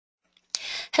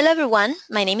Hello everyone,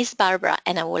 my name is Barbara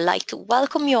and I would like to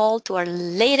welcome you all to our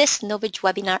latest Novedge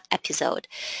webinar episode.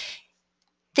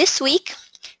 This week,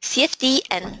 CFD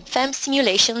and FEM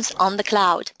Simulations on the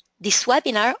Cloud. This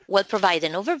webinar will provide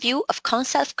an overview of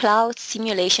CONSELF Cloud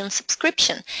Simulation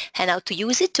subscription and how to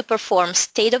use it to perform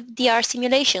state-of-the-art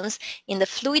simulations in the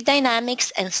fluid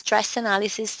dynamics and stress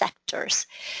analysis sectors.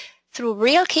 Through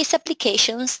real case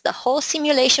applications, the whole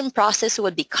simulation process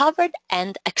will be covered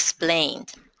and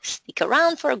explained. Stick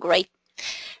around for a great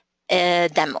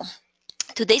demo.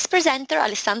 Today's presenter,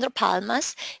 Alessandro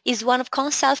Palmas, is one of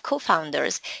CONSELF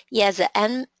Co-Founders. He has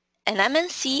an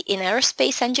MNC in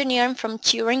Aerospace Engineering from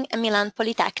Turin and Milan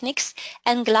Polytechnics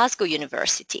and Glasgow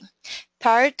University.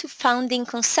 Prior to founding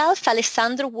CONSELF,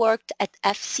 Alessandro worked at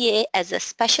FCA as a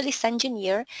specialist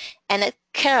engineer and at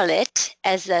Karalit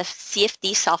as a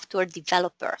CFD software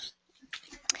developer.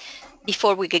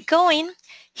 Before we get going,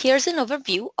 here's an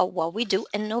overview of what we do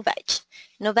in Novedge.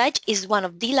 Novedge is one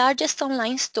of the largest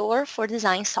online stores for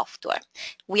design software.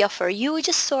 We offer a huge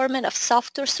assortment of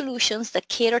software solutions that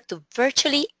cater to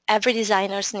virtually every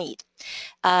designer's need.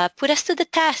 Put us to the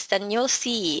test and you'll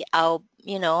see how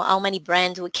many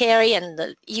brands we carry and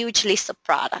the huge list of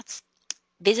products.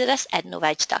 Visit us at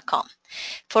novedge.com.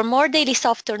 For more daily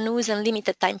software news and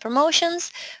limited time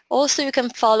promotions, also you can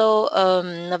follow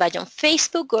Novedge on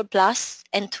Facebook, Google+,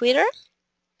 and Twitter.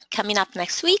 Coming up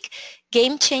next week,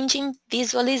 game-changing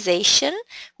visualization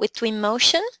with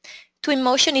Twinmotion.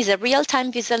 Twinmotion is a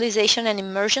real-time visualization and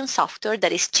immersion software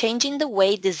that is changing the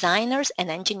way designers and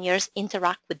engineers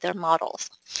interact with their models.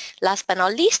 Last but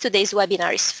not least, today's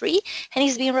webinar is free and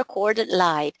is being recorded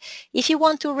live. If you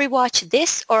want to rewatch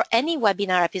this or any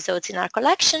webinar episodes in our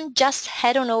collection, just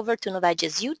head on over to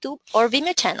Novedge's YouTube or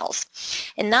Vimeo channels.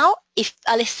 And now, if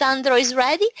Alessandro is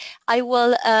ready, I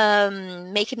will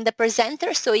make him the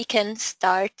presenter so he can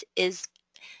start his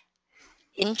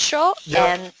intro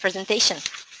and presentation.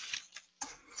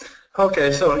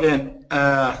 Okay, so again,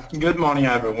 good morning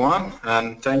everyone,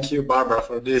 and thank you, Barbara,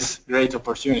 for this great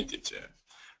opportunity to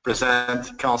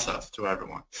present CONSELF to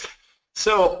everyone.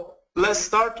 So let's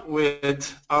start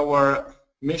with our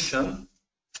mission,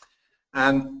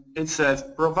 and it says,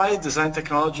 provide design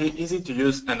technology easy to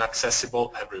use and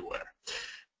accessible everywhere.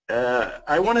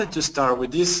 I wanted to start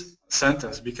with this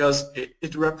sentence because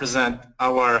it represents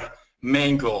our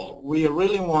main goal. We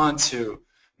really want to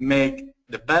make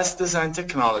the best design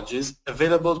technologies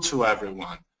available to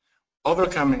everyone,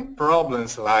 overcoming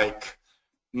problems like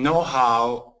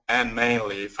know-how and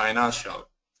mainly financial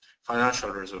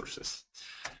resources.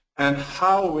 And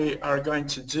how we are going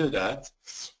to do that?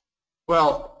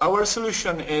 Well, our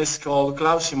solution is called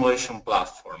Cloud Simulation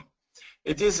Platform.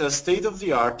 It is a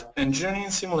state-of-the-art engineering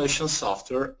simulation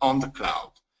software on the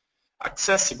cloud,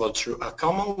 accessible through a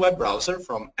common web browser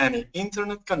from any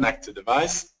internet-connected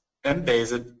device and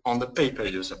based on the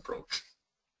pay-per-use approach.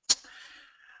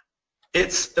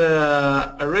 It's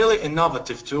a really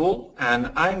innovative tool,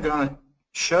 and I'm going to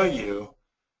show you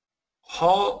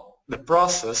how the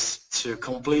process to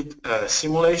complete a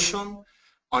simulation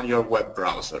on your web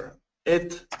browser.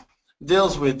 It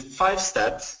deals with 5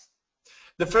 steps.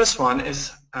 The first one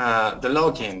is the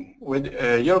login. With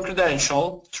your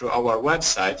credential through our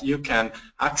website, you can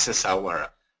access our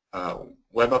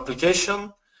web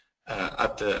application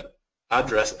at the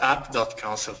address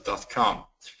app.conself.com.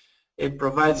 It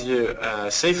provides you a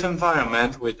safe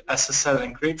environment with SSL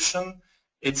encryption.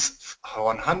 It's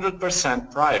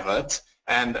 100% private,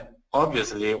 and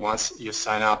obviously once you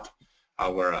sign up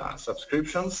our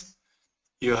subscriptions,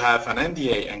 you have an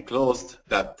NDA enclosed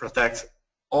that protects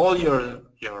all your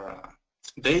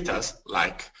data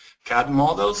like CAD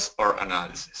models or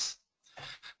analysis.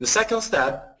 The second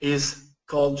step is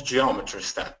called geometry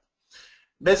step.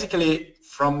 Basically,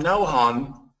 from now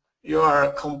on, you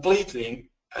are completing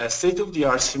a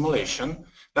state-of-the-art simulation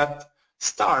that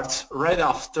starts right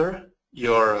after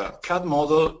your CAD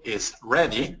model is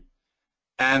ready.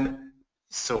 And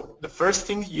so the first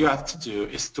thing you have to do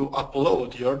is to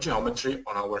upload your geometry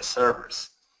on our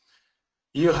servers.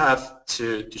 You have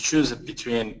to choose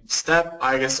between STEP,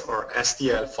 IGES, or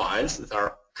STL files that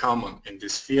are common in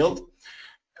this field.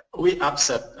 We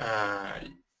accept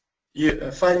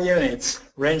file units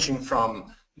ranging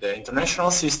from the international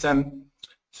system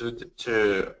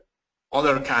to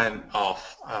other kind of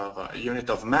unit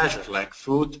of measures like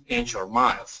foot, inch, or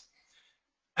miles.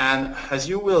 And as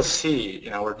you will see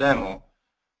in our demo,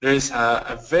 there is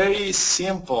a very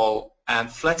simple and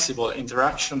flexible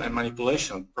interaction and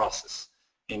manipulation process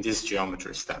in this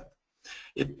geometry step.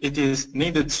 It is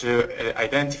needed to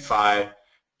identify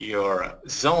your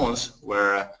zones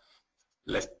where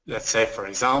let's say, for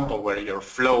example, where your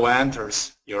flow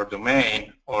enters your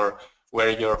domain or where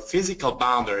your physical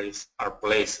boundaries are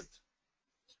placed.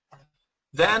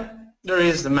 Then there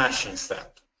is the meshing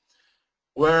step,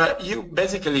 where you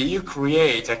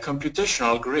create a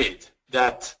computational grid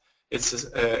that it's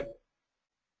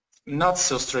not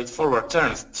so straightforward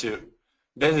terms to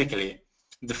basically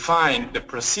define the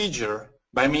procedure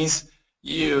by means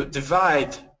you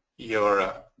divide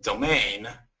your domain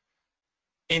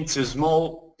into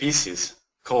small pieces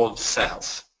called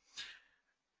cells.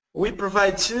 We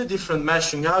provide two different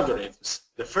meshing algorithms.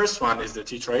 The first one is the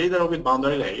tetrahedral with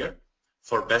boundary layer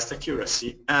for best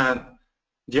accuracy, and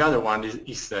the other one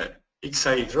is the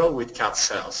hexahedral with cut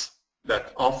cells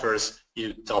that offers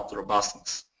you top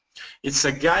robustness. It's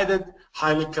a guided,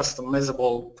 highly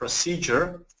customizable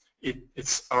procedure.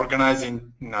 It's organized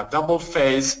in a double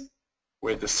phase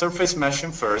with the surface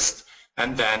meshing first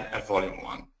and then a volume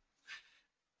one.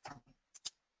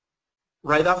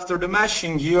 Right after the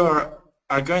meshing, you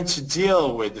are going to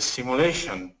deal with the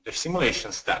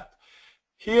simulation step.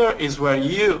 Here is where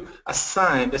you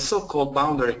assign the so-called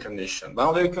boundary condition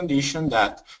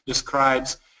that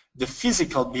describes the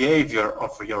physical behavior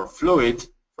of your fluid,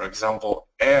 for example,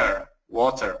 air,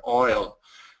 water, oil,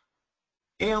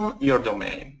 in your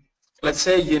domain. Let's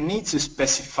say you need to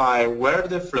specify where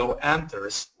the flow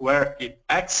enters, where it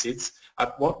exits,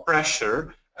 at what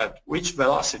pressure, at which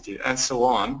velocity, and so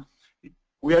on.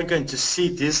 We are going to see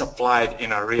this applied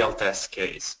in a real test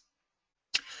case.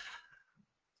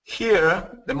 Here,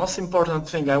 the most important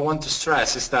thing I want to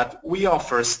stress is that we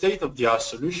offer a state-of-the-art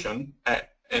solution,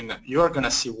 and you are going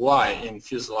to see why in a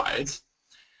few slides.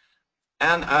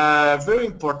 And a very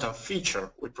important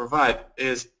feature we provide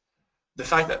is the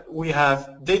fact that we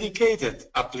have dedicated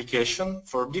application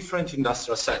for different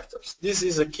industrial sectors. This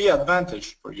is a key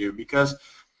advantage for you because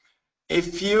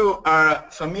if you are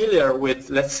familiar with,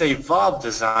 let's say, valve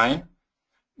design,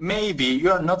 maybe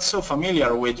you are not so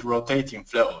familiar with rotating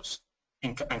flows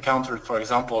encountered, for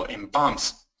example, in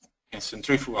pumps, in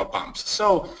centrifugal pumps.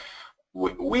 So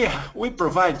we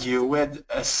provide you with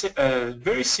a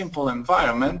very simple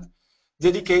environment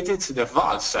dedicated to the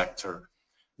valve sector.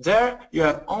 There you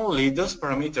have only those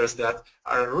parameters that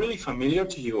are really familiar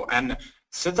to you, and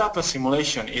set up a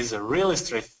simulation is really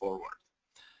straightforward.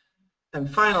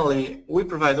 And finally, we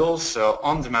provide also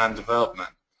on-demand development.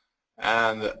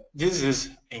 And this is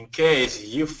in case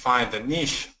you find a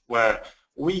niche where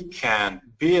we can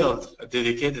build a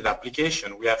dedicated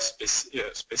application. We have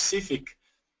specific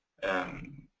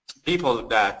people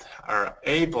that are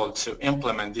able to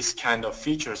implement this kind of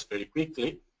features very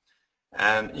quickly.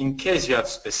 And in case you have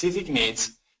specific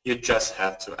needs, you just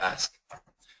have to ask.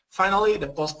 Finally, the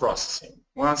post-processing.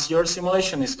 Once your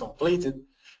simulation is completed,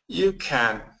 you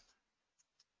can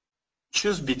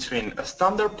choose between a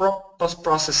standard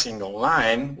post-processing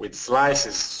online with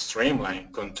slices,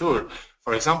 streamline, contour,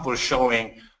 for example,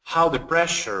 showing how the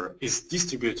pressure is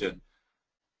distributed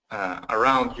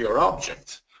around your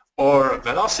object, or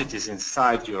velocities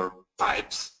inside your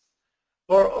pipes.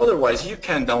 Or otherwise, you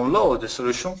can download the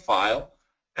solution file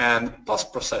and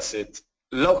post-process it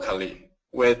locally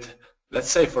with, let's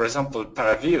say, for example,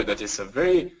 ParaView, that is a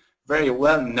very, very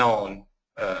well-known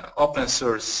open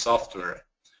source software.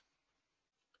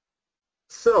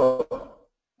 So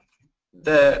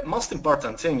the most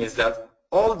important thing is that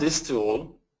all this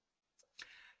tool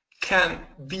can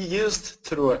be used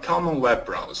through a common web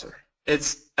browser.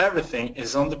 Everything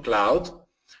is on the cloud,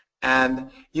 and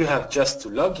you have just to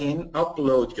log in,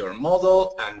 upload your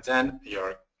model, and then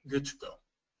you're good to go.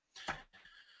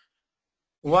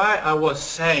 Why I was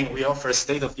saying we offer a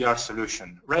state-of-the-art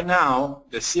solution. Right now,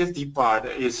 the CFD part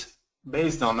is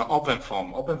based on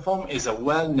OpenFOAM. OpenFOAM is a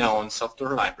well-known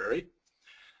software library.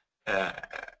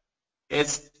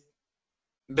 It's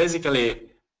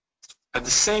basically at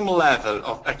the same level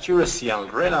of accuracy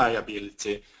and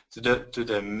reliability to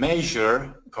the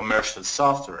major commercial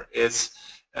software.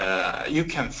 You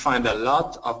can find a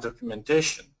lot of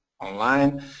documentation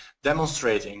online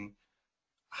demonstrating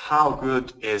how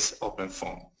good is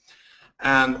OpenFOAM.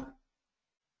 And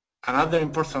another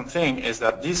important thing is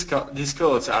that these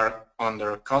codes are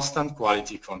under constant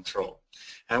quality control.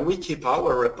 And we keep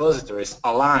our repositories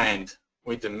aligned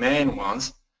with the main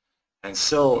ones, and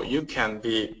so you can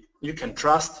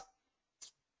trust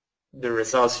the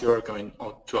results you are going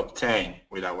to obtain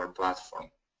with our platform.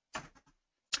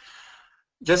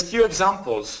 Just a few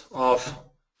examples of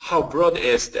how broad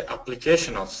is the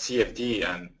application of CFD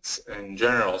and in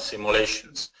general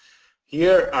simulations.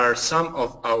 Here are some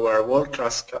of our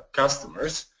world-class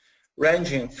customers,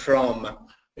 ranging from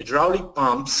hydraulic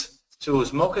pumps to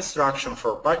smoke extraction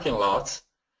for parking lots,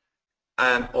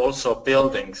 and also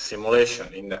building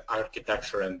simulation in the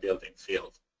architecture and building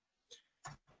field.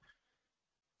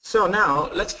 So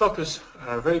now let's focus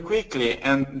very quickly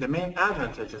on the main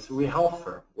advantages we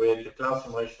offer with the Cloud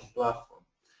Simulation Platform.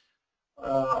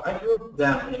 I group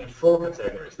them in 4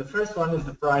 categories. The first one is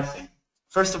the pricing.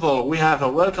 First of all, we have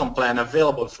a welcome plan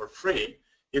available for free.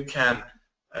 You can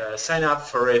sign up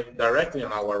for it directly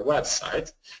on our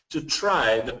website to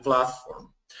try the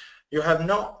platform. You have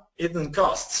no hidden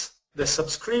costs. The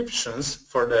subscriptions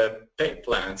for the paid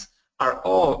plans are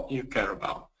all you care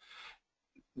about.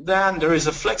 Then there is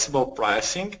a flexible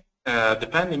pricing.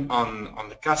 Depending on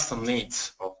the custom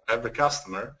needs of every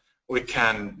customer, we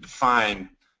can define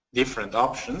different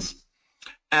options.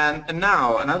 And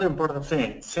now another important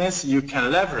thing, since you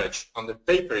can leverage on the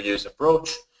pay-per-use approach,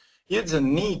 you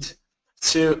don't need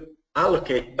to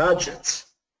allocate budgets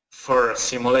for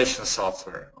simulation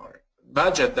software, or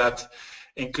budget that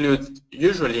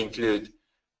usually include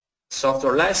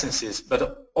software licenses, but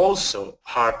also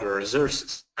hardware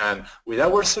resources. And with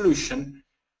our solution,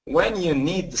 when you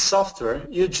need the software,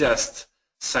 you just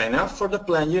sign up for the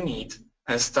plan you need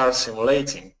and start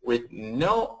simulating with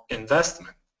no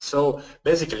investment. So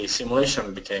basically,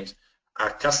 simulation becomes a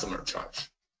customer charge.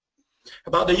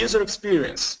 About the user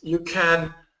experience, you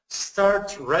can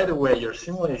start right away your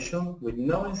simulation with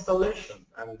no installation,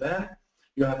 and then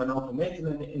you have an automated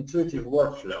and intuitive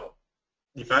workflow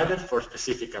divided for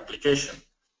specific application.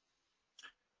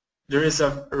 There is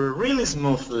a really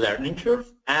smooth learning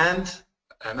curve, and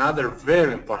another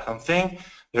very important thing,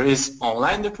 there is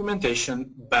online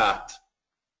documentation, but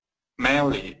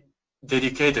mainly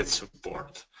dedicated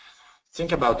support.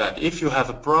 Think about that. If you have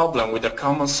a problem with a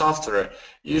common software,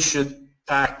 you should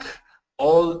pack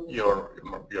all your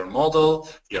model,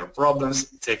 your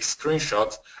problems, take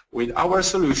screenshots. With our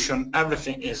solution,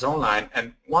 everything is online,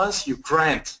 and once you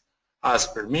grant us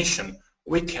permission,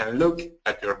 we can look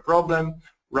at your problem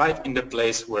right in the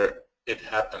place where it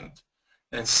happened.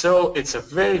 And so it's a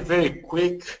very, very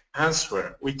quick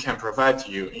answer we can provide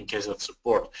to you in case of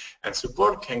support. And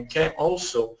support can come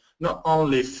also not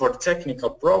only for technical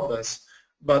problems,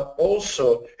 but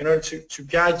also in order to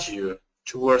guide you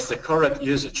towards the correct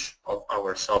usage of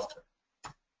our software.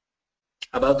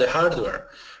 About the hardware,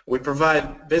 we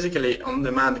provide basically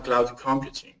on-demand cloud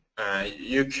computing.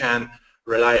 You can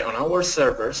rely on our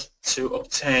servers to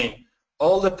obtain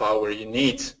all the power you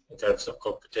need in terms of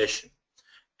computation.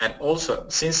 And also,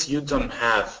 since you don't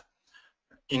have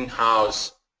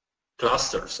in-house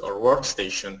clusters or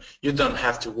workstation, you don't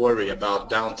have to worry about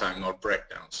downtime or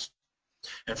breakdowns.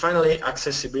 And finally,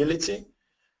 accessibility.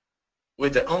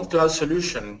 With the on-cloud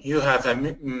solution, you have a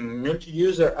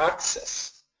multi-user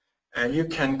access, and you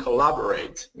can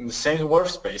collaborate in the same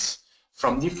workspace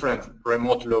from different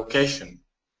remote locations.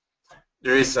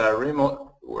 There is a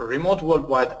remote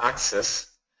worldwide access,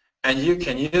 and you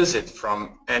can use it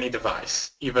from any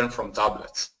device, even from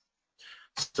tablets.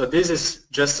 So this is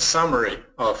just a summary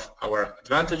of our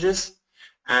advantages,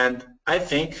 and I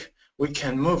think we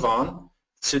can move on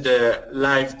to the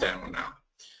live demo now.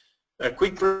 A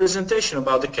quick presentation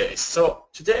about the case. So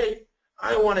today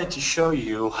I wanted to show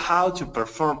you how to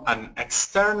perform an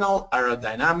external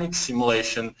aerodynamic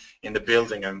simulation in the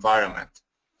building environment.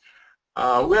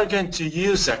 We are going to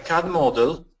use a CAD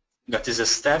model that is a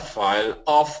step file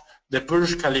of the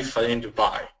Burj Khalifa in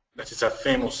Dubai. That is a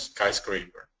famous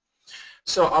skyscraper.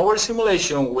 So our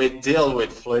simulation will deal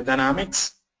with fluid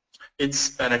dynamics.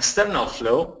 It's an external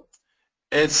flow.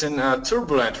 It's in a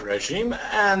turbulent regime,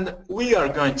 and we are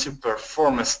going to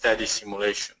perform a steady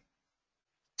simulation.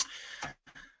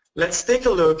 Let's take a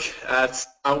look at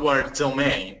our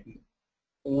domain,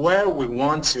 where we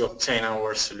want to obtain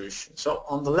our solution. So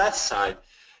on the left side,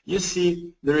 you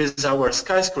see there is our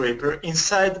skyscraper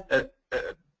inside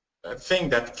a thing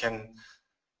that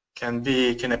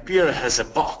can appear as a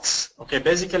box. Okay,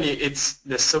 basically it's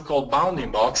the so-called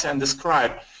bounding box and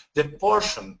describe the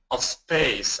portion of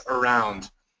space around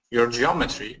your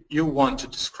geometry you want to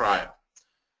describe.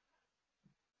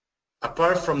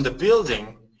 Apart from the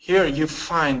building, here you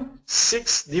find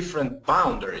 6 different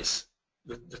boundaries.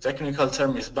 The technical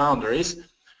term is boundaries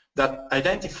that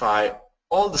identify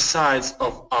all the sides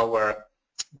of our.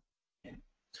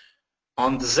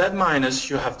 On the Z-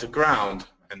 you have the ground,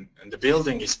 and the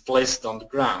building is placed on the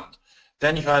ground.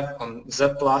 Then you have on Z+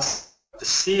 the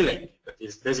ceiling, that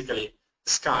is basically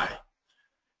the sky.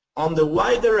 On the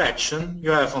Y direction,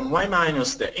 you have on Y-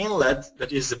 the inlet,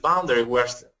 that is the boundary where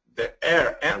the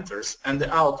air enters, and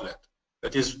the outlet,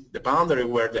 that is the boundary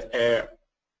where the air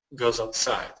goes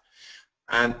outside.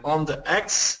 And on the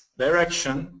X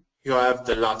direction, you have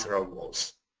the lateral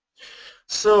walls.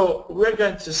 So we're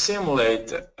going to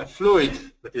simulate a fluid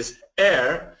that is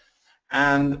air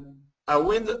and a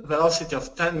wind velocity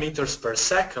of 10 meters per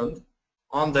second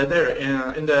on the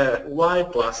in the y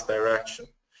plus direction.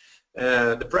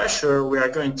 The pressure we are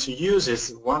going to use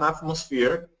is 1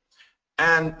 atmosphere,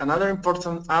 and another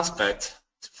important aspect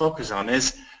to focus on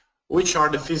is which are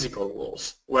the physical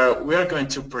rules, where we are going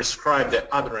to prescribe the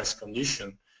adherence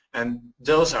condition, and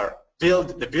those are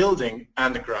the building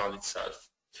and the ground itself.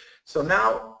 So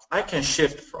now I can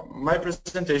shift from my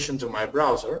presentation to my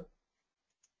browser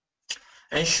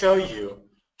and show you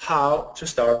how to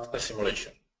start a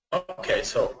simulation. Okay,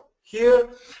 so here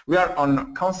we are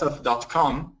on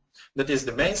conself.com. That is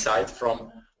the main site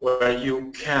from where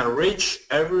you can reach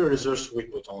every resource we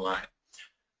put online.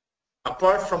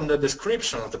 Apart from the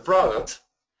description of the product,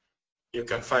 you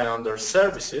can find under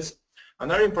services,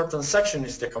 another important section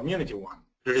is the community one.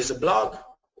 There is a blog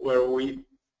where we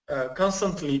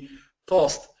constantly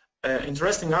post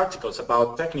interesting articles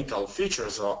about technical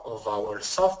features of our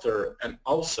software and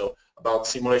also about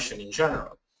simulation in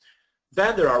general.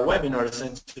 Then there are webinars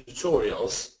and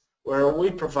tutorials where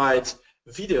we provide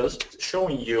videos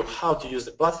showing you how to use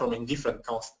the platform in different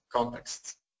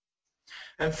contexts.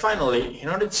 And finally, in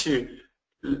order to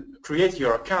create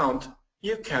your account,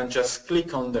 you can just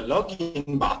click on the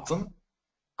login button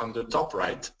on the top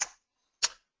right.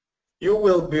 You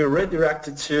will be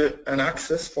redirected to an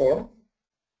access form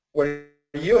where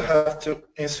you have to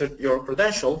insert your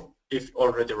credential if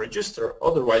already registered.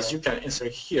 Otherwise, you can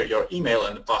insert here your email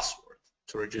and password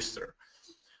to register.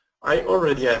 I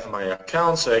already have my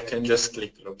account, so I can just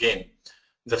click login.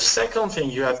 The second thing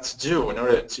you have to do in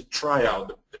order to try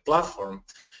out the platform,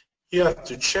 you have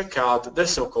to check out the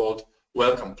so-called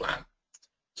welcome plan.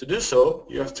 To do so,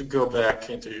 you have to go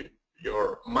back into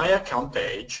your My Account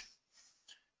page,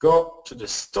 go to the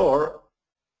store,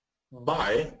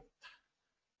 buy,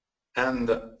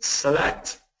 and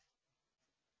select,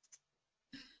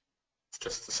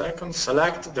 just a second,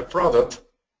 select the product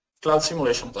Cloud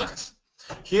Simulation Plans.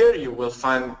 Here you will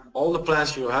find all the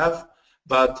plans you have,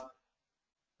 but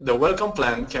the welcome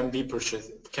plan can be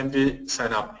purchased, can be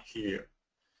signed up here.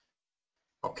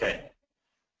 Okay.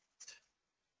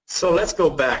 So let's go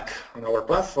back on our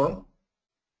platform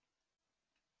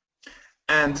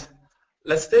and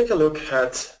let's take a look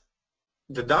at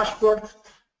the dashboard,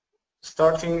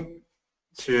 starting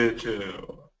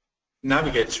to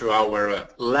navigate through our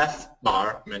left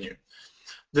bar menu.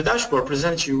 The dashboard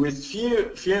presents you with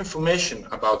few information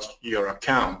about your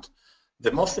account.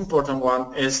 The most important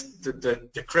one is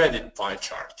the credit pie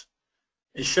chart.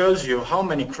 It shows you how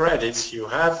many credits you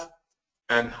have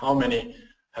and how many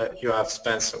you have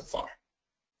spent so far.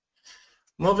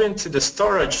 Moving to the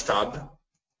storage tab,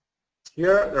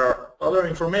 here there are other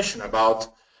information about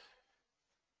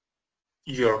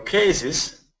your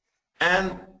cases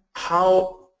and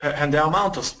the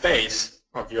amount of space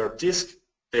of your disk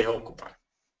they occupy.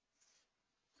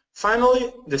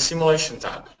 Finally, the simulation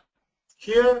tab.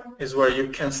 Here is where you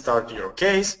can start your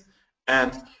case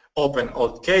and open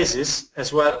all cases,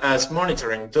 as well as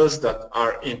monitoring those that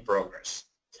are in progress.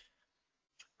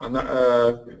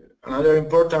 Another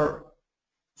important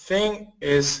thing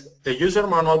is the user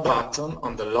manual button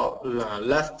on the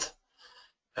left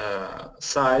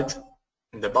side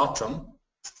in the bottom.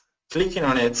 Clicking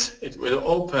on it, it will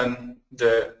open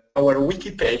our wiki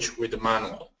page with the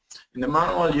manual. In the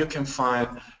manual you can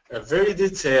find a very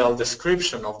detailed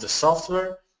description of the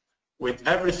software with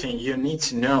everything you need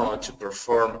to know to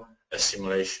perform a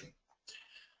simulation.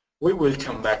 We will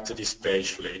come back to this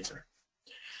page later.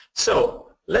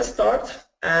 So let's start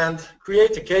and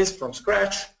create a case from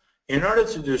scratch. In order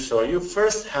to do so, you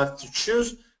first have to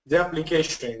choose the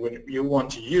application you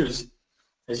want to use.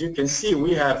 As you can see,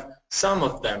 we have some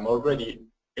of them already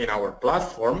in our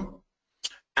platform,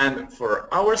 and for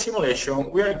our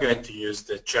simulation we are going to use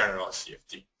the general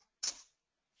CFD.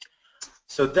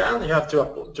 So then you have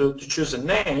to choose a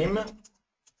name.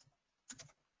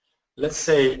 Let's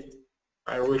say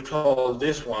I will call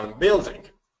this one building.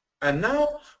 And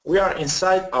now we are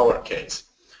inside our case.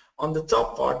 On the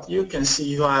top part you can see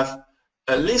you have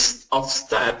a list of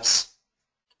steps.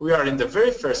 We are in the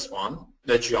very first one,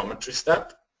 the geometry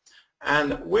step,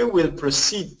 and we will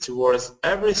proceed towards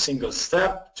every single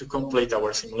step to complete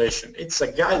our simulation. It's a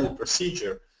guided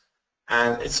procedure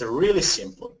and it's really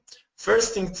simple.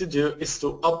 First thing to do is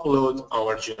to upload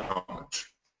our geometry.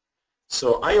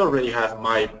 So I already have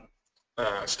my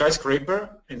skyscraper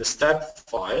in the step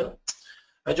file.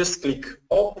 I just click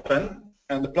open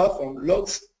and the platform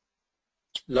loads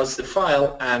the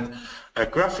file, and a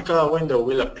graphical window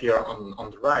will appear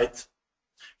on the right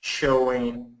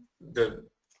showing the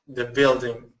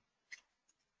building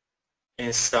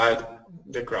inside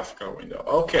the graphical window.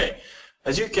 Okay,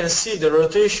 as you can see, the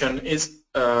rotation is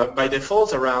by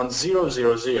default around 0,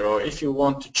 0, 0. If you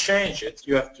want to change it,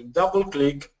 you have to double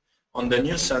click on the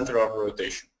new center of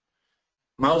rotation.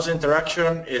 Mouse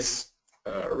interaction is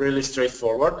really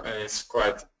straightforward and it's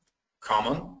quite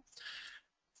common.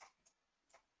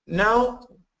 Now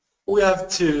we have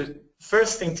to,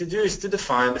 first thing to do is to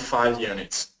define the file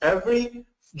units. Every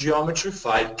geometry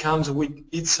file comes with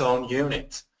its own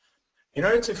unit. In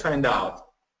order to find out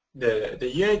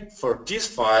the unit for this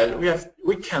file,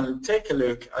 we can take a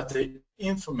look at the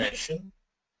information,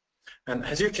 and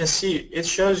as you can see, it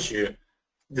shows you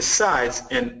the size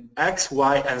in X,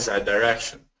 Y, and Z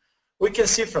direction. We can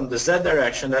see from the Z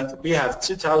direction that we have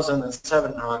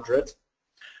 2,700,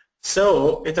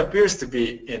 so it appears to be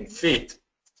in feet.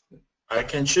 I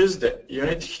can choose the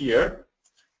unit here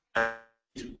and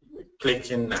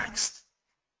click in Next.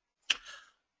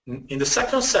 In the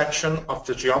second section of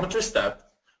the geometry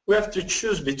step, we have to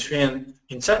choose between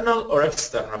internal or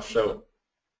external flow.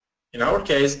 In our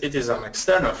case, it is an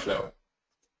external flow.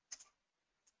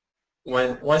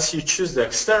 Once you choose the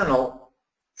external,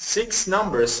 6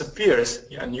 numbers appears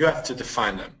and you have to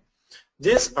define them.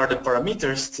 These are the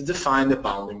parameters to define the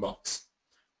bounding box.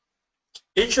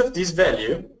 Each of these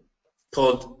values,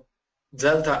 called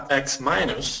delta x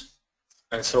minus,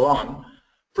 and so on,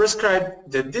 prescribe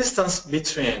the distance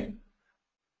between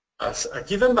a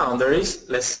given boundaries,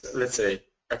 let's say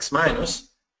x minus,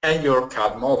 and your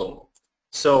CAD model.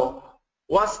 So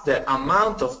what's the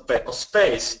amount of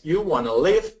space you want to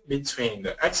leave between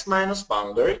the x minus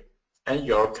boundary and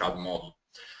your CAD model?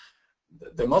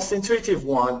 The most intuitive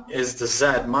one is the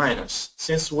z minus.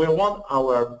 Since we want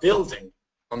our building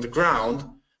on the ground,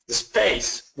 the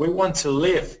space we want to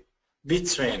leave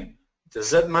between the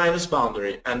z minus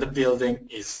boundary and the building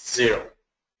is 0.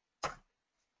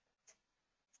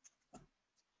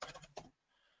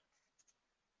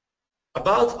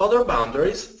 About other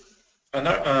boundaries,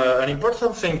 an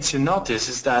important thing to notice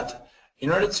is that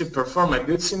in order to perform a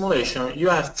good simulation, you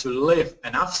have to leave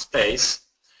enough space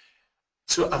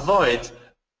to avoid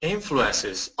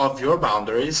influences of your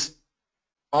boundaries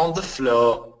on the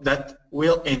flow that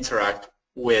will interact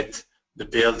with the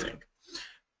building.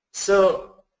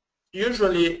 So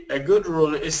usually a good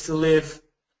rule is to leave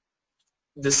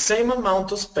the same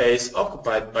amount of space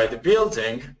occupied by the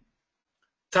building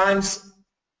times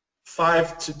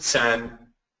 5 to 10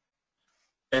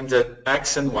 in the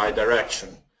x and y direction.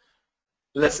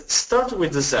 Let's start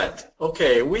with the z.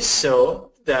 Okay, we saw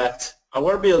that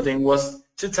our building was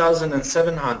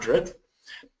 2,700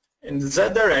 in the z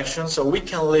direction, so we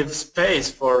can leave space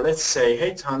for, let's say,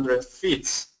 800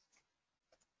 feet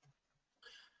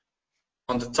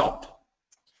on the top.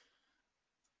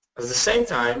 At the same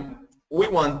time, we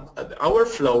want our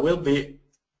flow will be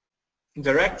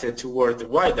directed toward the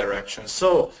y direction,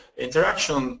 so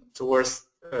interaction towards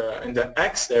in the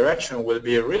x direction will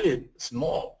be really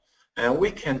small, and we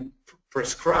can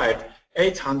prescribe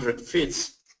 800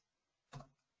 feet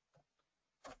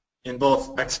in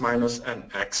both x minus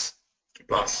and x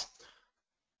plus.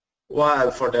 While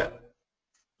for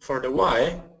the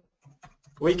y,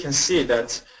 we can see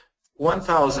that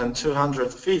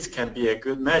 1,200 feet can be a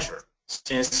good measure,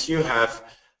 since you have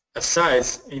a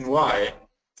size in y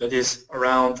that is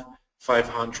around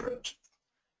 500.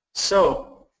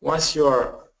 So once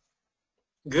you're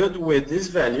good with these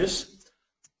values,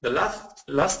 the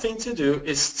last thing to do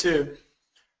is to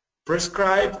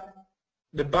prescribe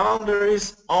the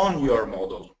boundaries on your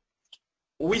model.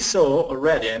 We saw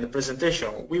already in the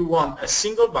presentation, we want a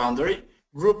single boundary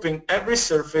grouping every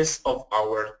surface of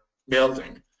our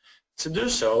building. To do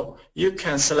so, you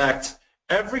can select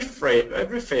every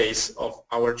face of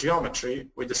our geometry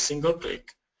with a single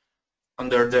click.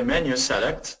 Under the menu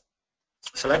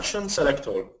Selection, select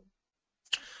all.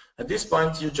 At this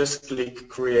point, you just click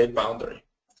Create Boundary.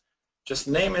 Just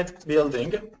name it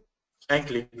Building and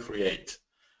click Create.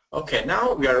 Okay,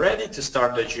 now we are ready to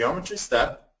start the geometry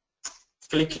step.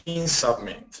 Clicking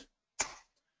Submit.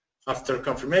 After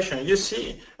confirmation, you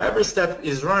see every step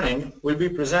is running will be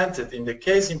presented in the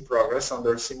Case in Progress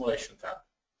under Simulation tab.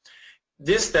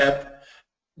 This step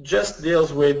just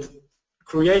deals with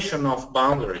creation of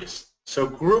boundaries, so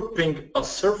grouping of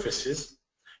surfaces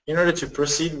in order to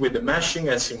proceed with the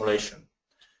meshing and simulation.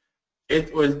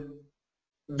 It will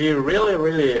be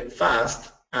really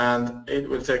fast, and it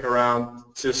will take around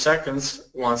 2 seconds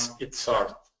once it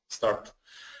starts.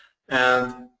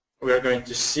 And we are going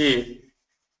to see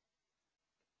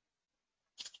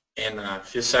in a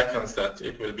few seconds that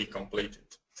it will be completed.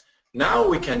 Now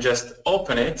we can just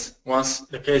open it. Once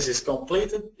the case is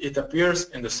completed, it appears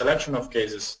in the Selection of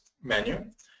Cases menu.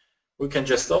 we can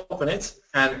just open it,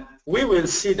 and we will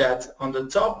see that on the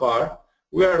top bar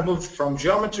we are moved from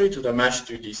geometry to the mesh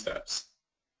 2D steps.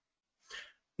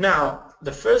 Now,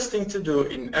 the first thing to do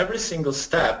in every single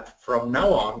step from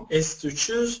now on is to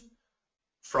choose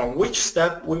from which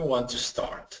step we want to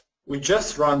start. We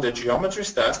just run the geometry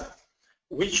step,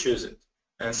 we choose it.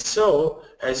 And so,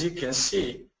 as you can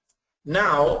see,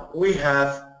 now we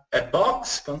have a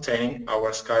box containing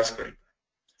our skyscraper.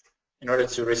 In order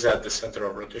to reset the center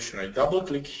of rotation, I double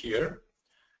click here,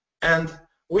 and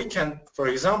we can, for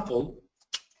example,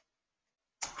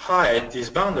 hide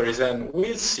these boundaries, and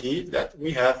we'll see that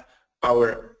we have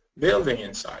our building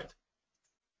inside.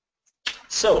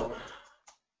 So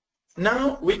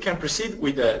now we can proceed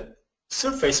with the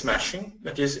surface meshing,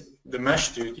 that is the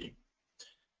mesh 2D.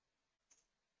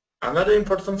 Another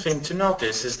important thing to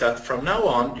notice is that from now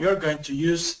on you are going to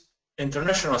use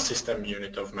international system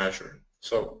unit of measure,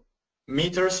 so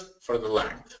meters for the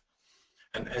length.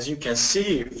 And as you can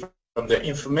see from the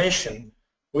information,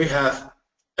 we have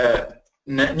a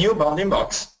new bounding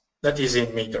box that is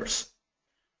in meters.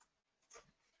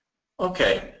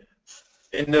 Okay,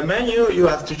 in the menu you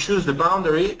have to choose the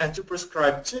boundary and to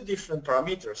prescribe two different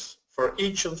parameters for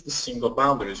each of the single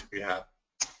boundaries we have.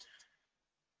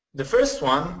 The first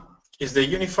one is the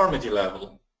uniformity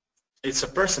level. It's a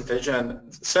percentage,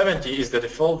 and 70 is the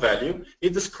default value.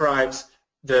 It describes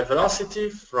the velocity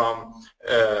from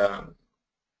the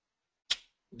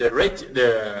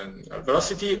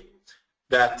velocity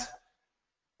that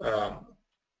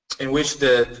in which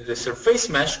the surface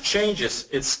mesh changes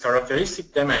its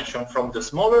characteristic dimension from the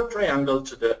smaller triangle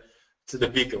to the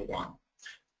bigger one.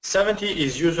 70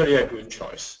 is usually a good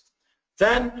choice.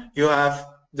 Then you have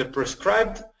the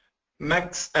prescribed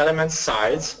max element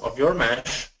size of your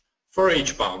mesh for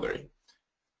each boundary.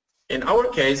 In our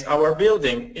case, our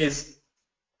building is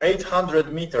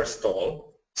 800 meters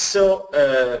tall, so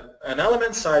an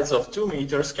element size of 2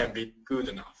 meters can be good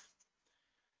enough.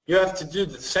 You have to do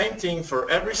the same thing for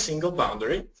every single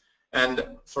boundary, and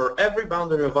for every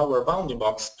boundary of our bounding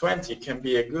box, 20 can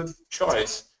be a good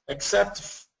choice,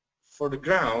 except for the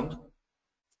ground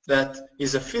that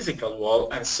is a physical wall,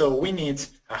 and so we need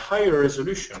a higher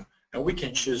resolution, and we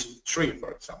can choose 3,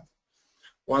 for example.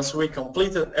 Once we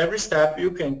completed every step,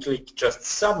 you can click just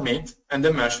submit, and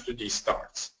the mesh 2D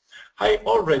starts. I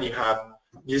already have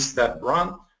this step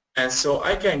run, and so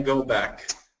I can go back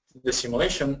to the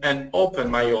simulation and open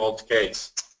my old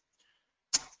case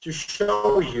to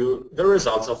show you the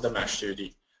results of the mesh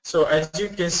 2D. So as you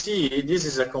can see, this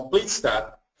is a complete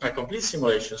step, a complete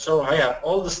simulation, so I have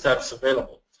all the steps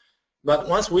available. But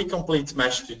once we complete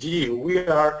mesh 2D, we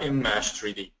are in mesh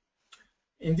 3D.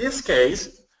 In this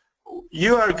case,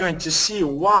 you are going to see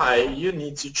why you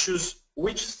need to choose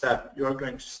which step you are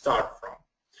going to start from.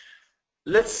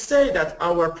 Let's say that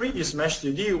our previous mesh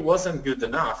 2D wasn't good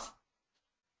enough.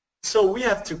 So we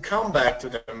have to come back to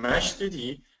the mesh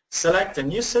 2D, select a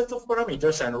new set of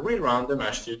parameters, and rerun the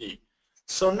mesh 2D.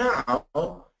 So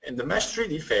now, in the mesh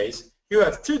 3D phase, you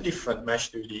have two different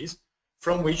mesh 2Ds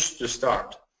from which to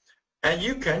start. And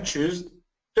you can choose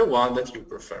the one that you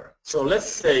prefer. So let's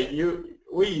say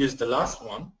we use the last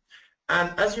one,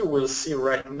 and as you will see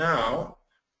right now,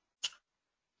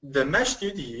 the mesh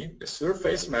 2D, the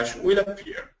surface mesh, will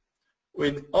appear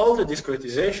with all the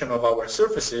discretization of our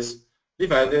surfaces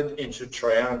divided into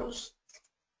triangles.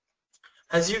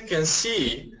 As you can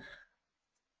see,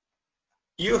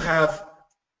 you have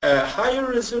a higher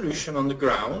resolution on the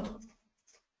ground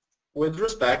with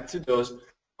respect to those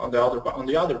on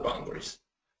the other boundaries,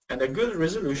 and a good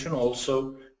resolution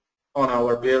also on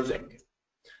our building.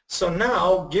 So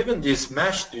now, given this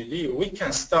mesh 2D, we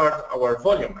can start our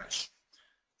volume mesh.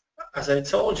 As I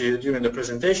told you during the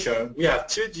presentation, we have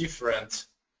two different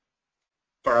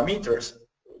parameters,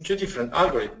 two different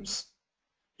algorithms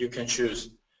you can choose.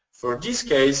 For this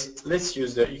case, let's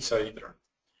use the hexahedron.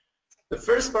 The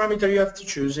first parameter you have to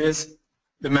choose is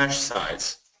the mesh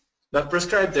size, that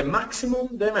prescribes the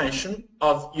maximum dimension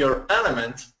of your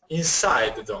element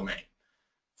inside the domain.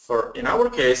 In our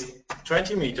case,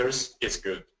 20 meters is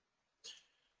good.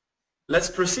 Let's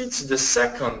proceed to the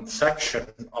second section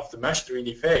of the mesh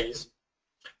 3D phase.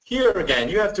 Here again,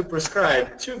 you have to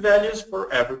prescribe two values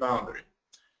for every boundary.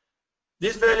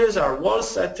 These values are wall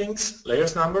settings,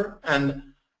 layers number,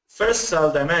 and first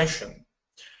cell dimension.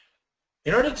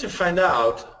 In order to find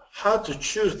out how to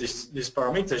choose these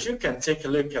parameters, you can take a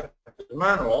look at the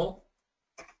manual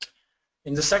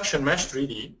in the section mesh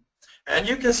 3D, and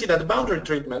you can see that the boundary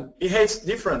treatment behaves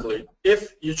differently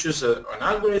if you choose an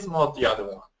algorithm or the other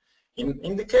one.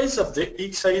 In the case of the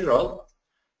hexahedral,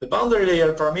 the boundary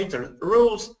layer parameter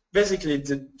rules basically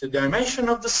the dimension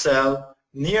of the cell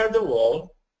near the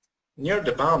wall, near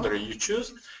the boundary you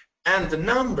choose, and the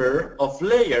number of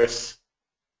layers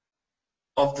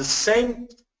of the same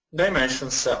dimension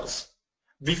cells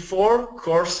before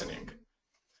coarsening.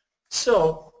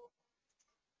 So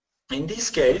in this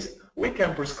case, we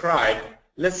can prescribe,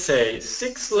 let's say,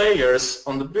 6 layers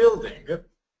on the building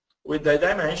with a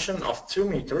dimension of 2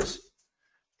 meters,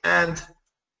 and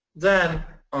then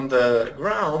on the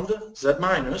ground, Z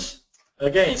minus,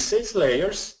 again 6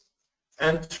 layers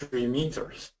and 3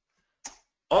 meters.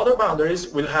 Other boundaries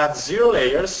will have 0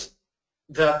 layers.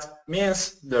 That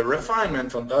means the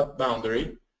refinement on that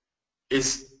boundary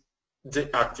is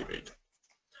deactivated.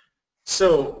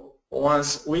 So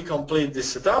once we complete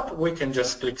this setup, we can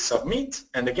just click submit,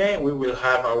 and again we will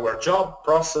have our job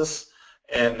process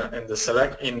and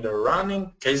the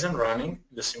running case and running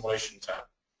the simulation tab.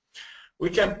 We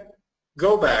can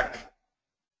go back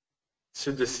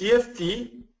to the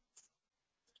CFD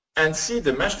and see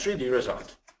the Mesh 3D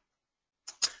result.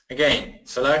 Again,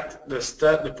 select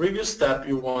the previous step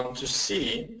you want to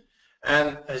see,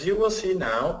 and as you will see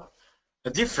now, a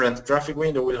different graphic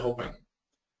window will open.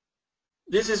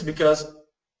 This is because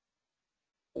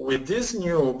with this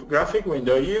new graphic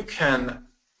window you can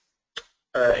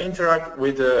interact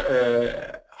with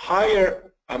a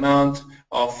higher amount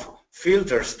of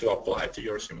filters to apply to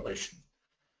your simulation.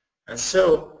 And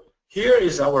so here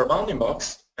is our bounding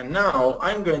box, and now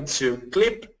I'm going to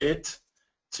clip it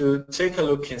to take a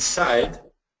look inside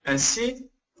and see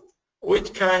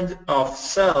which kind of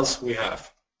cells we have.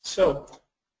 So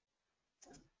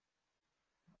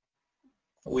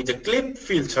with the clip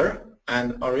filter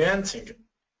and orienting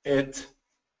it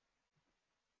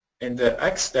in the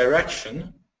X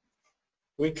direction,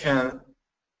 we can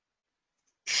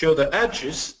show the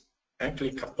edges and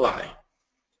click apply.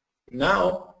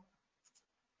 Now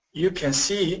you can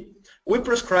see we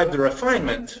prescribe the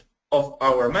refinement of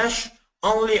our mesh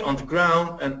only on the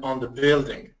ground and on the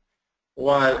building,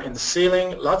 while in the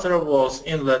ceiling, lateral walls,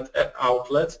 inlet and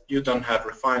outlet, you don't have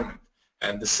refinement.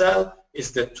 And the cell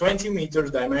is the 20-meter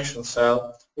dimension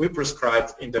cell we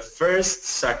prescribed in the first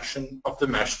section of the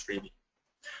Mesh 3D.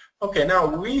 Okay, now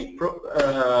we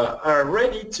are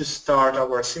ready to start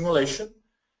our simulation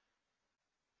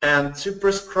and to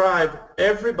prescribe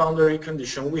every boundary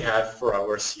condition we have for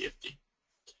our CFD.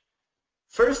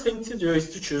 First thing to do is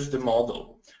to choose the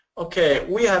model. Okay,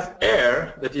 we have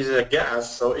air that is a gas,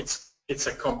 so it's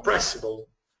a compressible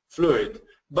fluid,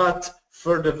 but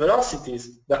for the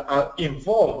velocities that are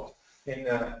involved in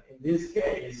this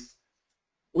case,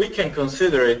 we can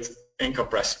consider it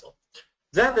incompressible.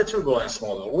 Then the turbulence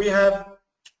model. We have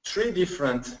 3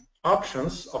 different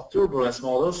options of turbulence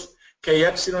models: K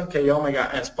epsilon, K omega,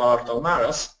 and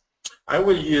Spartal-Maras. I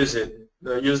will use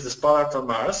the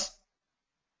Spartal-Maras,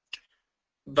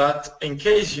 but in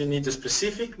case you need a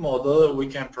specific model, we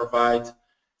can provide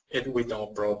it with no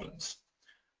problems.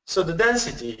 So the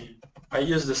density, I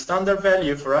use the standard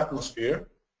value for atmosphere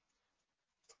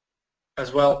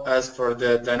as well as for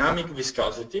the dynamic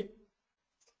viscosity.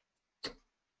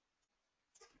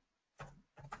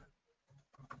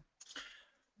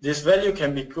 This value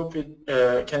can be copied,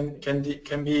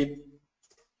 can be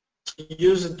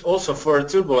used also for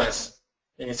turbulence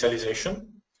initialization,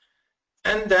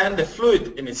 and then the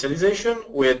fluid initialization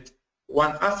with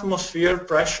 1 atmosphere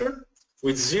pressure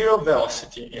with 0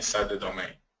 velocity inside the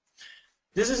domain.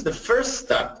 This is the first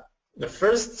step, the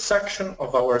first section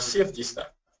of our CFD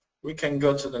step. We can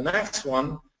go to the next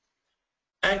one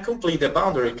and complete the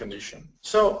boundary condition.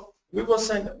 So we were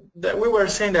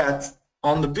saying that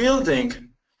on the building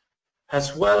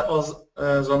as well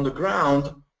as on the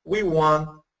ground, we want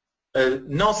a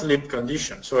no-slip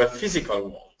condition, so a physical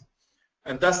wall.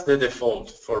 And that's the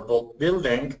default for both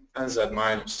building and Z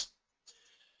minus.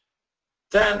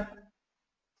 Then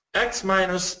X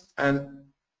minus and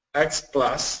X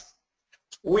plus,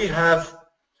 we have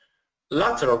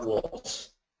lateral walls.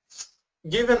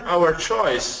 Given our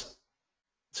choice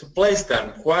to place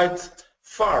them quite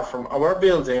far from our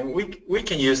building, we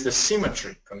can use the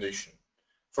symmetry condition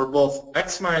for both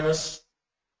X minus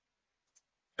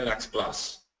and X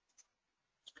plus.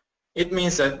 It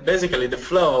means that basically the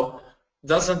flow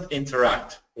doesn't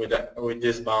interact with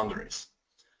these boundaries.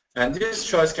 And this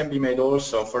choice can be made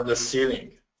also for the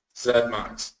ceiling, Z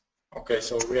max. Okay,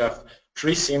 so we have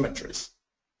 3 symmetries.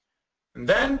 And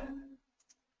then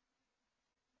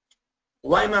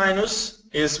Y minus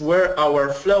is where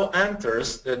our flow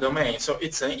enters the domain. So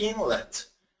it's an inlet.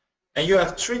 And you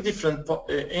have 3 different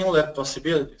inlet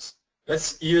possibilities.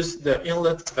 Let's use the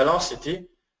inlet velocity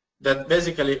that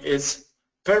basically is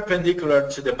perpendicular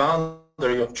to the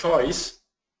boundary of choice,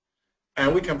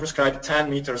 and we can prescribe 10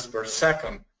 meters per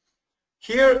second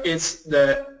Here is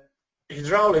the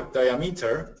hydraulic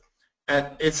diameter, and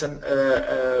it's an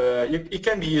it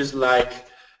can be used like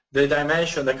the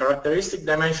dimension, the characteristic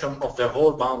dimension of the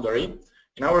whole boundary.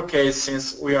 In our case,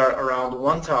 since we are around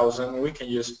 1000, we can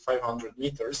use 500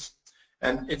 meters,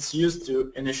 and it's used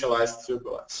to initialize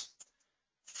turbulence.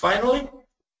 Finally,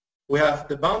 we have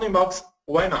the bounding box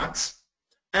Ymax,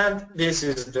 and this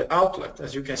is the outlet.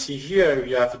 As you can see here,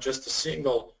 you have just a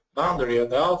single boundary at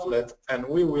the outlet, and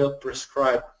we will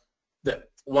prescribe the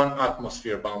 1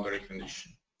 atmosphere boundary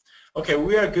condition. Okay,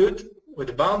 we are good with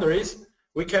the boundaries.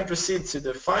 We can proceed to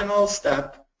the final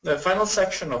step, the final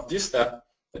section of this step,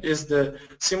 that is the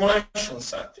simulation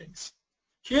settings.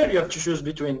 Here you have to choose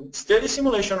between steady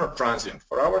simulation or transient.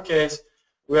 For our case,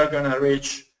 we are going to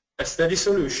reach a steady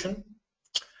solution.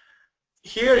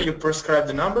 Here you prescribe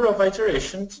the number of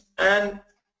iterations and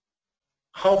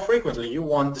how frequently you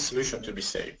want the solution to be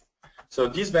saved. So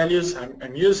these values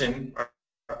I'm using are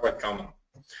quite common.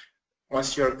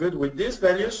 Once you're good with these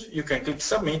values, you can click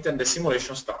submit and the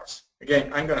simulation starts.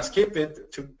 Again, I'm going to skip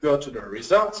it to go to the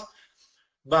results,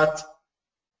 but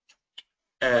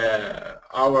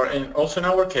also in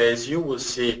our case, you will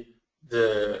see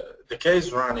the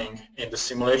case running in the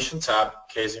simulation tab,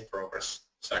 case in progress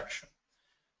section.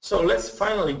 So let's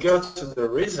finally go to the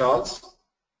results,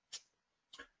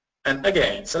 and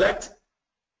again select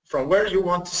from where you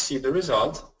want to see the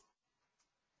result.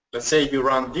 Let's say you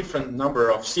run different number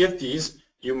of CFDs,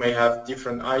 you may have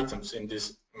different items in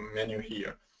this menu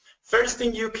here. First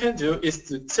thing you can do is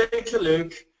to take a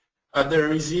look at the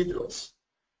residuals.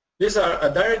 These are a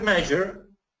direct measure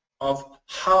of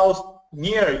how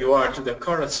near you are to the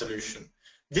correct solution.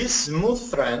 This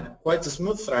smooth trend, quite a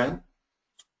smooth trend,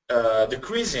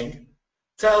 decreasing,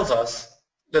 tells us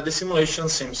that the simulation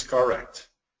seems correct.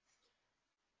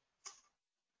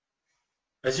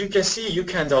 As you can see, you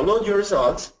can download your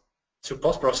results to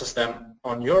post-process them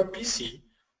on your PC,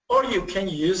 or you can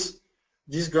use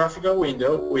this graphical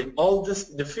window with all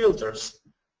the filters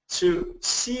to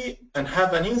see and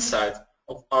have an insight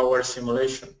of our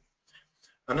simulation.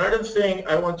 Another thing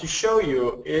I want to show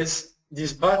you is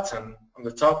this button on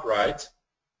the top right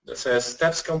that says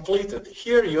steps completed.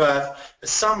 Here you have a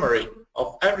summary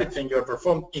of everything you have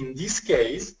performed in this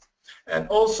case, and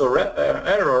also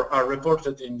errors are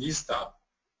reported in this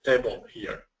table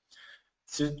here.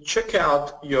 To check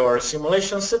out your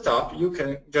simulation setup, you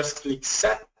can just click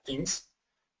settings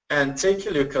and take a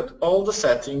look at all the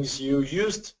settings you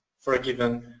used for a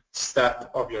given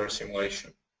step of your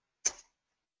simulation.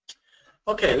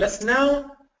 Okay, let's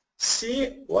now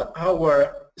see what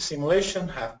our simulation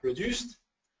have produced,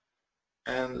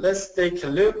 and let's take a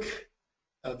look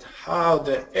at how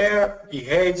the air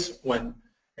behaves when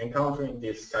encountering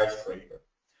this skyscraper.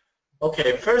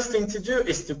 Okay, first thing to do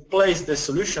is to place the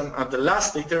solution at the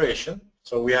last iteration,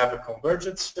 so we have a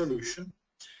convergent solution.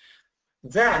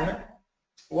 Then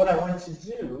what I want to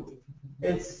do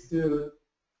is to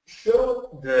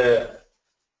show the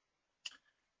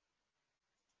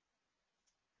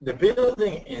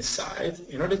building inside.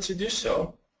 In order to do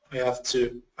so, I have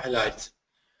to highlight.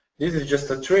 This is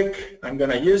just a trick I'm going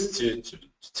to use to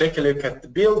take a look at the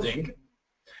building,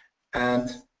 and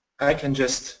I can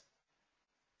just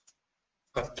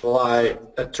apply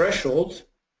a threshold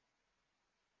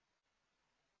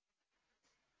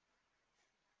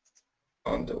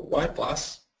on the Y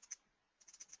plus,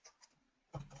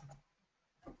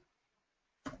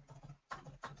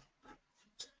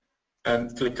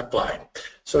 and click apply.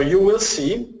 So you will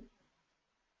see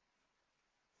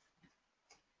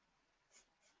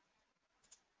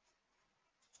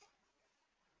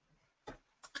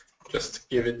just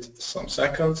give it some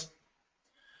seconds,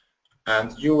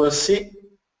 and you will see,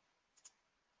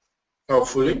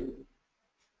 hopefully,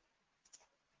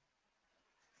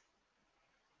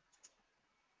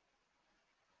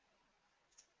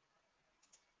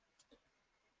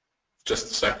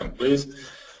 just a second please.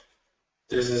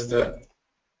 This is the,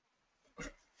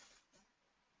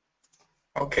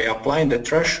 okay, applying the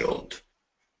threshold.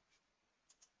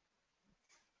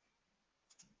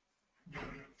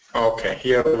 Okay,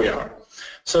 here we are.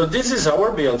 So this is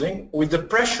our building with the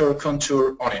pressure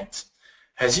contour on it.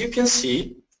 As you can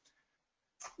see,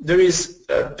 there is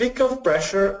a peak of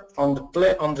pressure on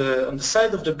the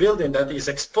side of the building that is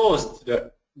exposed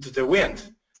to the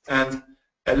wind, and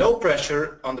a low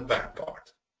pressure on the back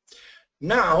part.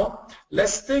 Now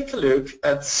let's take a look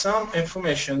at some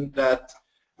information that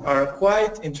are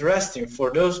quite interesting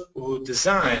for those who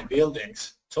design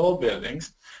buildings, tall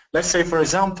buildings. Let's say, for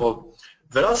example,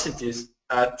 velocities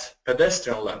at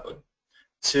pedestrian level,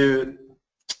 to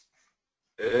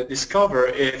discover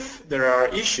if there are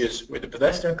issues with the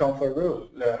pedestrian comfort rule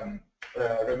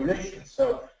regulation.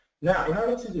 So now, in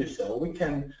order to do so, we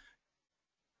can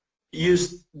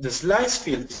use the slice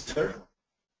filter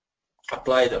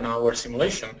applied on our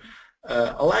simulation,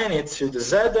 align it to the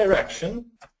Z direction,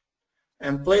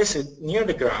 and place it near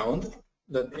the ground,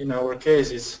 that in our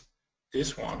case is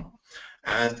this one.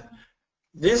 And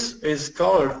this is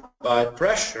colored by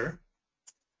pressure,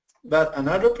 but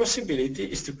another possibility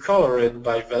is to color it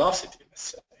by velocity, let's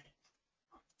say.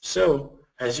 So,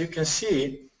 as you can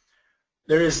see,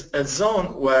 there is a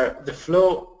zone where the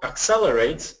flow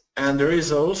accelerates, and there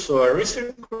is also a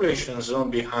recirculation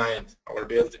zone behind our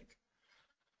building.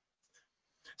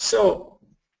 So,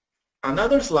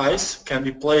 another slice can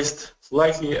be placed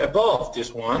slightly above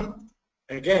this one,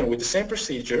 again with the same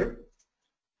procedure,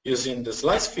 using the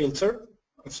slice filter.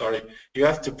 I'm sorry, you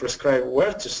have to prescribe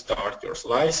where to start your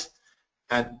slice,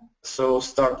 and so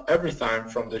start every time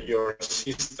from your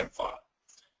system file.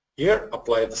 Here,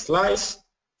 apply the slice,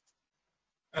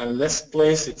 and let's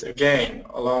place it again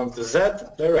along the Z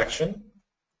direction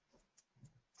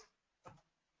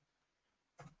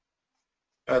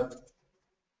at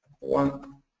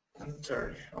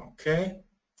 130, okay.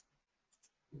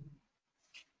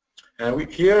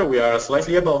 And here we are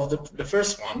slightly above the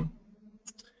first one.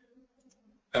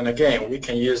 And again, we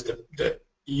can use the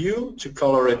U to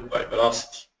color it by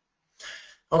velocity.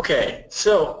 Okay,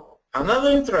 so another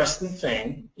interesting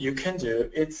thing you can do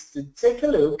is to take a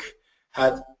look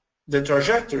at the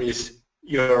trajectories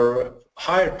your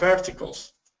higher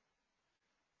particles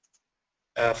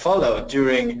follow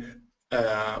during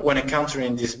when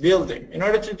encountering this building. In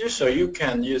order to do so, you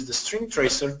can use the string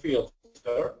tracer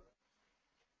filter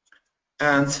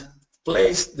and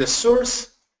place the source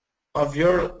of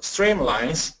your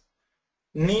streamlines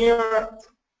near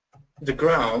the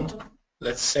ground.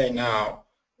 Let's say now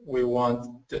we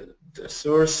want the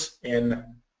source in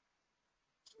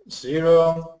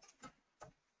 0,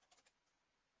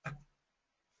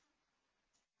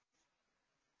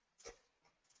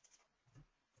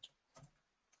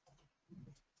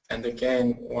 and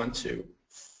again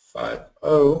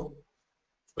 1250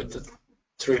 with the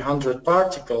 300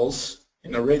 particles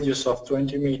in a radius of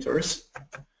 20 meters,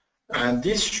 and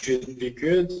this should be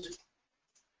good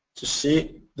to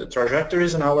see the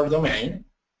trajectories in our domain.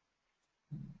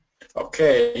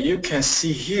 Okay, you can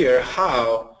see here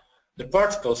how the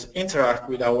particles interact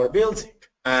with our building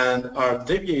and are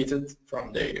deviated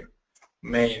from their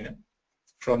main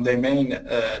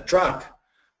track.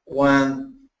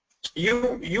 When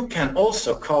you can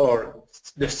also color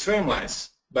the streamlines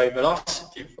by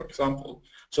velocity, for example.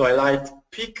 So I like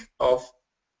peak of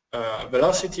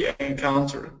velocity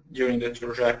encountered during the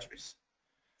trajectories.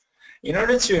 In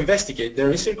order to investigate the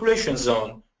recirculation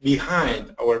zone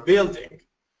behind our building,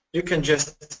 you can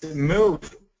just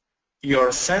move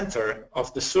your center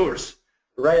of the source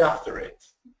right after it.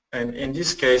 And in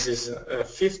this case is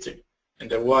 50 in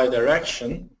the Y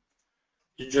direction.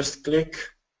 You just click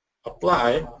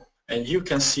apply, and you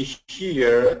can see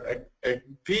here a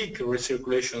big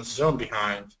recirculation zone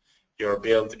behind your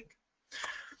building.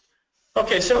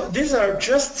 Okay, so these are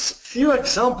just few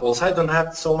examples. I don't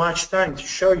have so much time to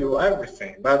show you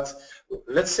everything, but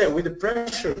let's say with the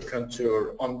pressure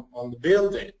contour on the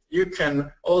building, you can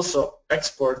also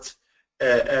export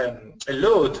a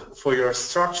load for your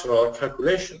structural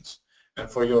calculations and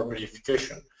for your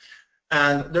verification.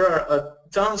 And there are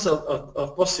tons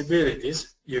of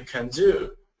possibilities you can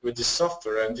do with this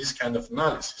software and this kind of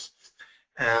analysis.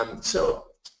 So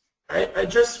I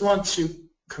just want to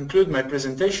conclude my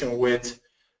presentation with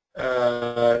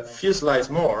a few slides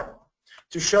more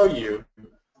to show you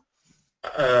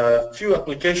a few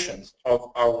applications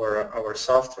of our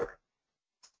software.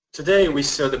 Today we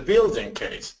saw the building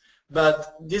case,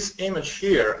 but this image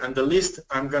here and the list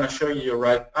I'm going to show you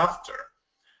right after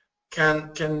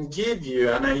can give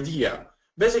you an idea.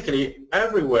 Basically,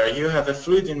 everywhere you have a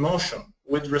fluid in motion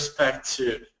with respect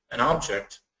to an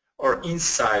object or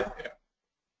inside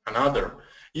another,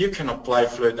 you can apply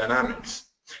fluid dynamics.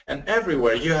 And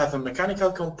everywhere you have a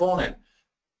mechanical component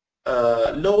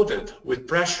loaded with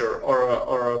pressure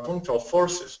or punctual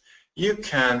forces, you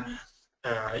can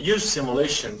use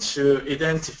simulation to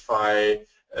identify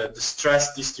the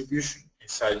stress distribution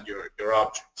inside your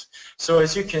object. So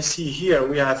as you can see here,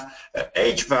 we have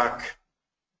HVAC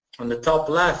on the top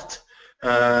left,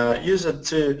 used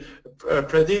to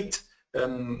predict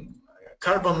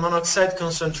carbon monoxide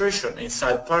concentration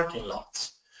inside parking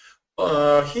lots.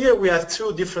 Here we have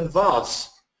two different valves,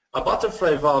 a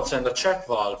butterfly valve and a check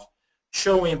valve,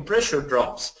 showing pressure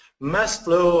drops, mass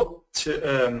flow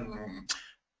to,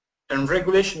 and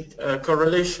regulation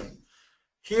correlation.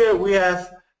 Here we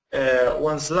have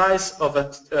one slice of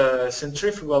a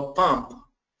centrifugal pump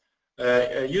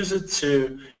used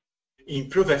to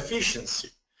improve efficiency.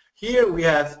 Here we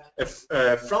have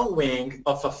a front wing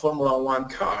of a Formula One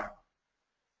car.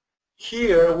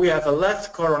 Here we have a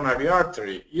left coronary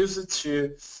artery used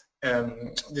to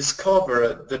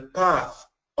discover the path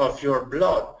of your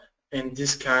blood in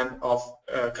this kind of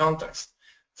context.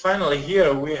 Finally,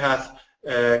 here we have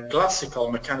a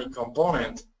classical mechanic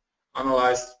component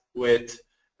analyzed with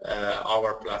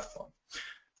our platform.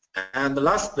 And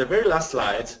the very last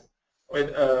slide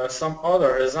with some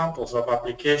other examples of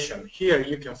application. Here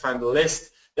you can find a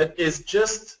list that is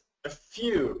just a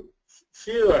few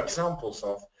examples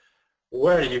of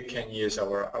where you can use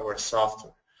our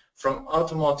software, from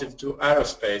automotive to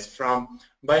aerospace, from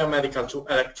biomedical to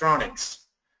electronics.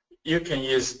 You can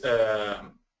use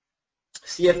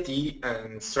CFD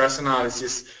and stress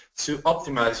analysis to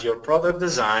optimize your product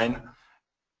design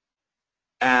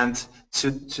and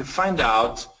to find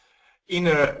out in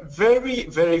a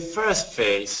very first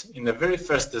phase, in the very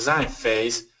first design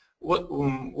phase,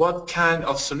 what kind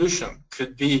of solution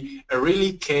could be a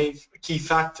really key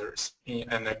factors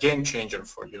and a game changer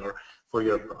for your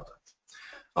product.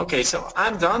 Okay, so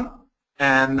I'm done,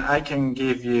 and I can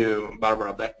give you,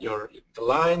 Barbara, back the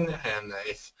line, and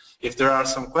if there are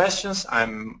some questions,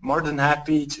 I'm more than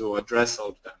happy to address all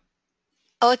of them.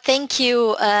 Oh, thank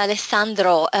you,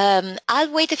 Alessandro.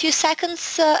 I'll wait a few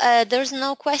seconds. There's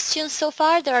no questions so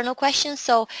far. There are no questions.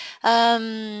 So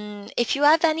if you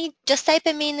have any, just type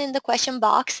them in the question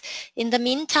box. In the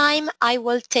meantime, I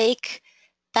will take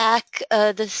back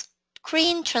the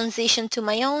screen, transition to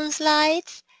my own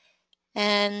slides.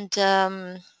 And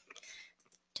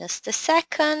just a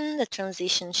second. The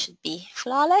transition should be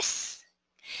flawless.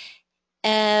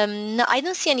 No, I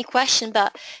don't see any question,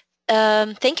 but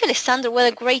thank you, Alessandro.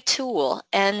 What a great tool,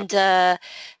 and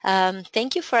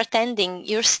thank you for attending.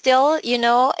 You're still,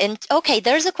 and okay,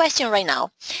 there's a question right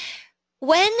now.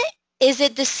 When is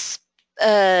it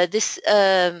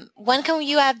when can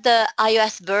you have the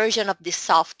iOS version of this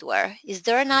software? Is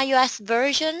there an iOS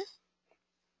version?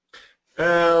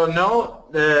 No,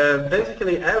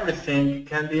 basically everything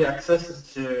can be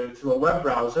accessed to a web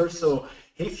browser. So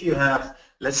if you have,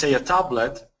 let's say, a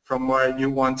tablet from where you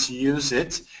want to use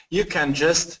it, you can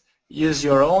just use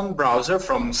your own browser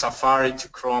from Safari to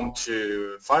Chrome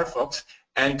to Firefox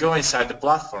and go inside the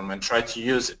platform and try to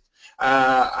use it.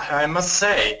 I must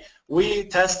say, we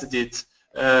tested it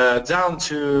down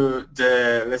to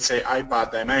the, let's say,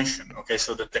 iPad dimension, okay,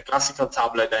 so the classical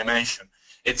tablet dimension.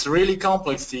 It's really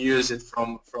complex to use it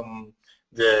from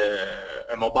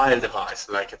a mobile device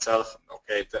like a telephone,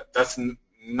 okay, that's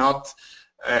not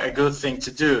a good thing to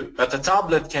do, but the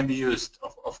tablet can be used,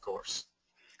 of course.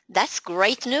 That's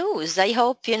great news. I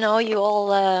hope you all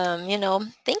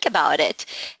think about it,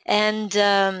 and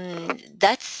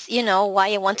that's why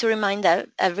I want to remind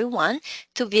everyone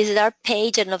to visit our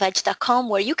page at novedge.com,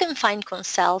 where you can find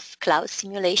CONSELF Cloud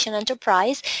Simulation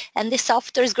Enterprise. And this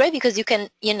software is great because you can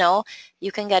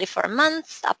get it for a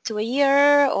month, up to a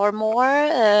year or more.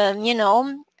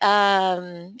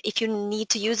 If you need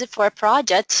to use it for a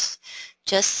project,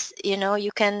 just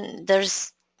you can.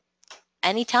 There's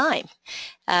anytime.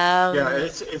 Yeah,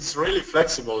 it's really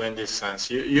flexible in this sense.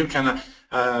 You can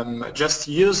just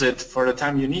use it for the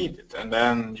time you need it, and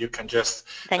then you can just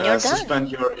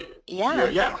suspend your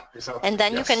exactly. And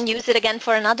then you can use it again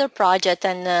for another project.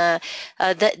 And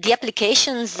the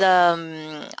applications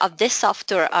of this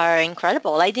software are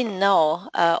incredible. I didn't know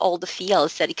all the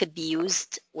fields that it could be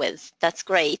used with. That's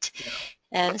great. Yeah.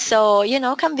 And so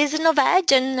come visit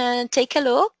Novedge and take a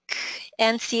look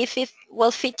and see if it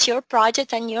will fit your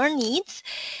project and your needs.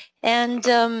 And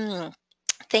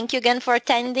thank you again for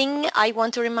attending. I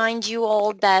want to remind you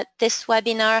all that this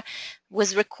webinar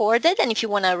was recorded, and if you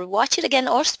want to rewatch it again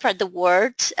or spread the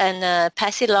word and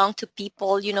pass it along to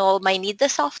people might need the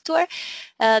software,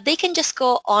 they can just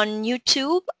go on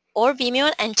YouTube or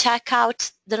Vimeo and check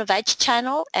out the Novedge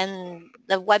channel, and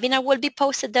the webinar will be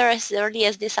posted there as early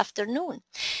as this afternoon.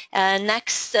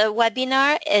 Next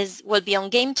webinar will be on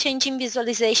game-changing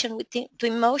visualization with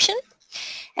Twinmotion.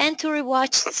 And to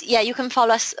rewatch, you can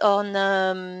follow us on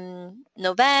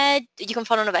Novedge. You can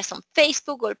follow Novedge on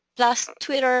Facebook or plus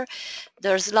Twitter.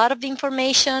 There's a lot of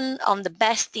information on the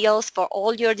best deals for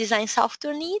all your design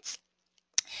software needs.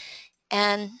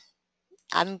 And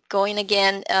I'm going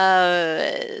again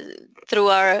through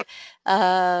our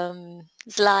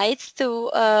slides to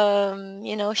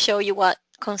show you what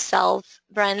CONSELF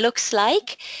brand looks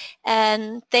like.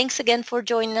 And thanks again for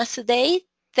joining us today.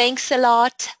 Thanks a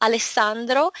lot,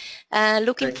 Alessandro.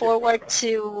 Looking forward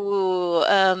to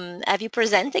have you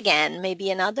present again, maybe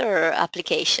another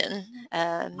application,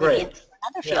 maybe in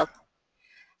another field.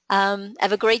 Yeah.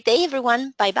 Have a great day,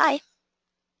 everyone. Bye-bye.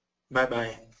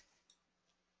 Bye-bye.